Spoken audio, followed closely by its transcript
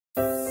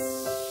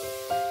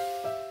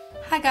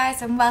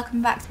guys, and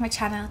welcome back to my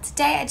channel.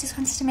 Today I just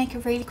wanted to make a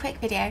really quick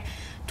video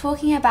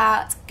talking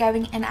about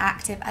going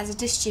inactive as a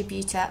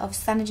distributor of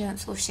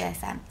Senegence or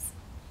ShareSense.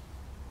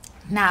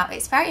 Now,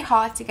 it's very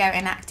hard to go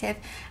inactive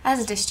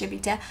as a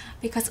distributor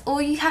because all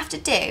you have to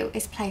do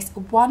is place a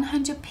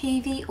 100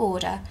 PV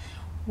order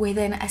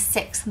within a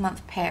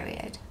 6-month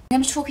period.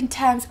 I'm going to talk in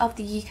terms of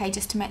the UK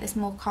just to make this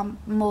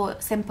more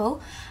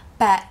simple,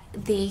 but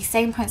the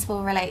same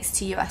principle relates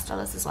to US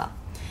dollars as well.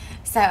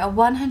 So a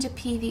 100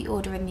 PV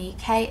order in the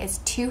UK is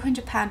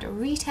 £200 a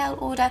retail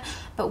order,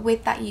 but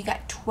with that you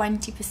get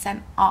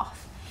 20%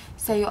 off.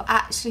 So you're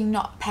actually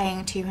not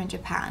paying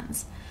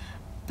 £200.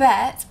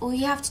 But all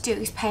you have to do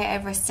is pay it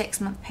over a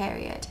 6-month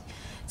period.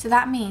 So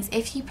that means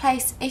if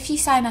you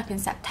sign up in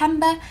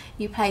September,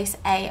 you place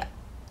a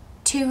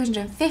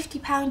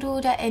 £250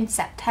 order in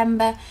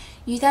September,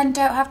 you then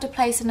don't have to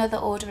place another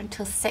order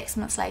until 6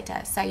 months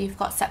later. So you've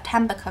got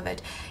September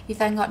covered, you've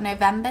then got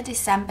November,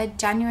 December,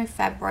 January,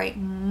 February,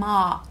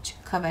 March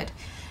covered.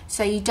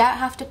 So you don't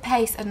have to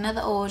place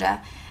another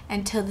order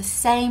until the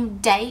same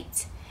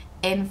date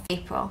in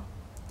April.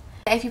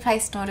 If you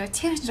place an order of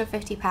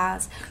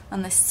 £250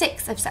 on the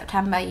 6th of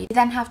September, you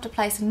then have to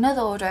place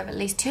another order of at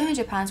least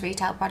 £200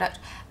 retail product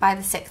by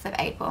the 6th of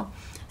April.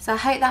 So I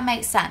hope that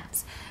makes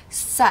sense.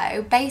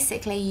 So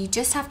basically you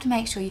just have to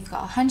make sure you've got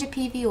a 100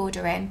 PV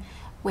order in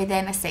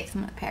within a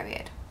 6-month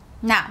period.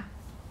 Now,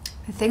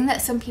 the thing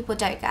that some people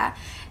don't get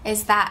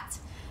is that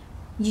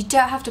you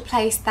don't have to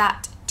place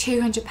that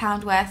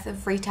 £200 worth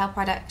of retail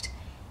product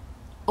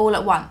all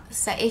at once.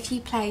 So if you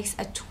place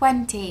a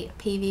 20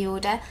 PV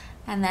order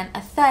and then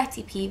a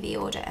 30 PV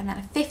order and then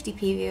a 50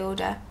 PV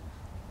order,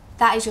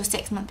 that is your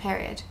 6-month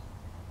period.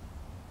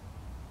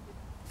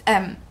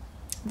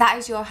 That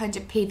is your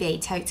 100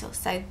 PV total.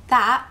 So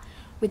that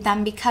would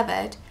then be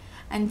covered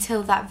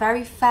until that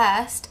very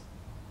first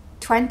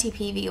 20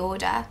 PV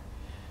order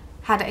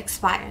had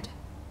expired.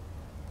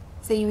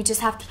 So you would just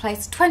have to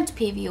place a 20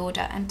 PV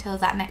order until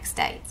that next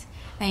date.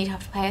 Then you'd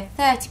have to pay a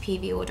 30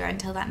 PV order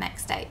until that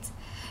next date.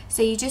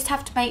 So you just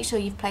have to make sure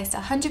you've placed a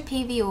 100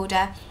 PV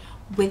order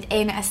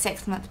within a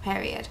 6-month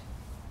period.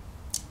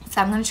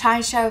 So I'm going to try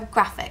and show a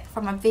graphic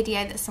from a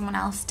video that someone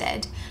else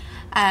did,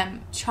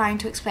 trying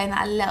to explain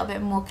that a little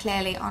bit more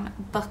clearly on a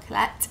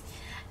booklet,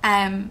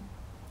 and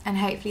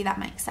hopefully that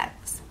makes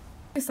sense.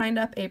 I signed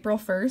up April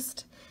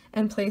 1st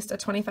and placed a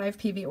 25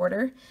 PV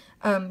order.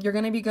 You're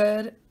going to be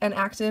good and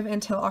active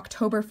until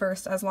October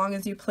 1st as long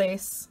as you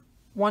place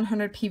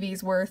 100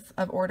 PV's worth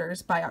of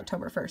orders by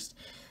October 1st.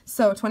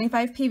 So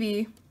 25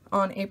 PV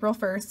on April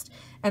 1st,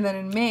 and then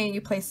in May you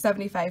place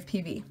 75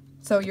 PV.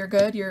 So you're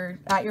good, you're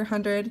at your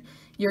 100,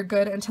 you're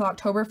good until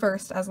October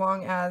 1st as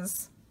long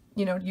as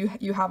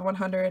you have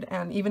 100,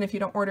 and even if you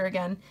don't order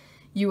again,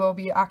 you will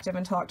be active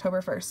until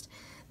October 1st.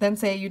 Then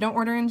say you don't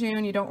order in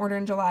June, you don't order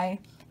in July,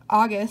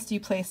 August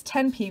you place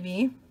 10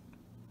 PV,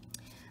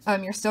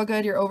 you're still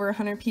good, you're over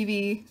 100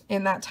 PV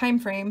in that time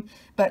frame,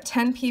 but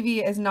 10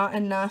 PV is not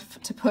enough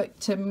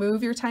to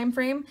move your time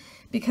frame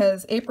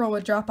because April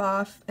would drop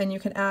off and you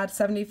can add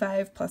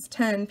 75 plus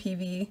 10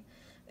 PV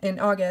in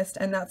August,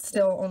 and that's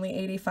still only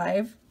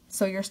 85.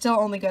 So you're still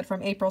only good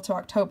from April to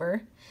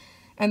October.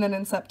 And then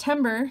in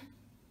September,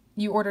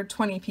 you ordered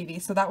 20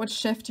 PV, so that would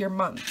shift your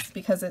months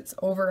because it's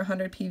over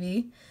 100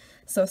 PV.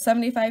 So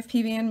 75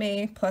 PV in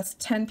May plus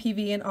 10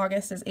 PV in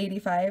August is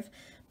 85,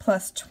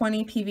 plus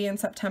 20 PV in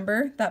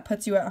September, that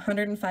puts you at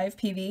 105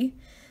 PV.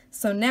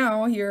 So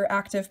now your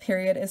active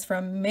period is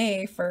from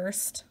May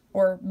 1st,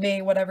 or May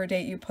whatever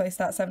date you place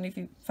that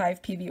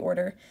 75 PV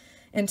order,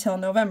 until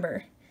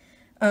November.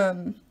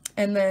 And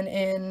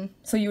then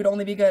so you would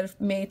only be good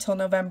May till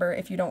November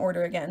if you don't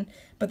order again.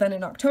 But then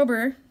in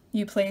October,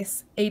 you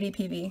place 80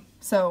 PV.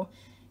 So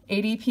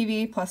 80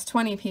 PV plus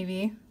 20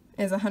 PV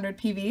is 100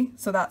 PV,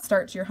 so that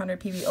starts your 100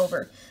 PV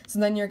over. So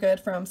then you're good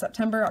from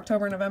September,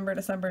 October, November,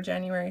 December,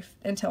 January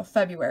until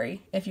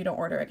February if you don't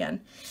order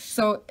again.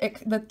 So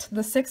the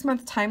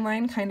 6-month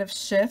timeline kind of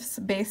shifts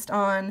based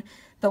on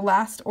the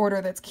last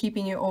order that's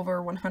keeping you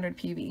over 100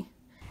 PV.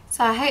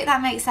 So I hope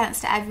that makes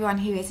sense to everyone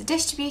who is a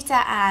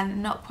distributor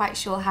and not quite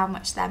sure how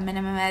much their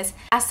minimum is.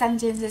 As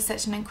Senegence is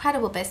such an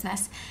incredible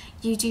business,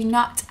 you do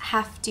not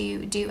have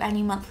to do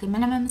any monthly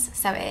minimums,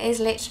 so it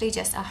is literally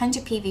just a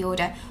 100 PV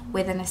order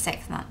within a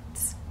 6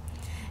 months.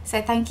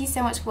 So thank you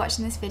so much for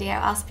watching this video.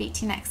 I'll speak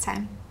to you next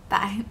time.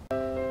 Bye.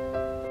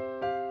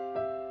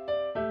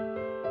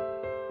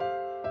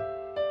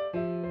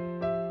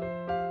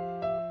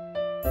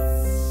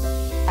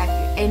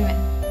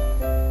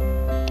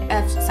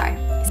 Sorry,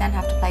 you then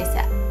have to place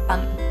it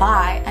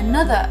buy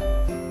another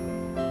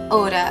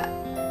order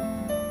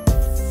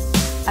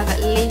of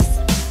at least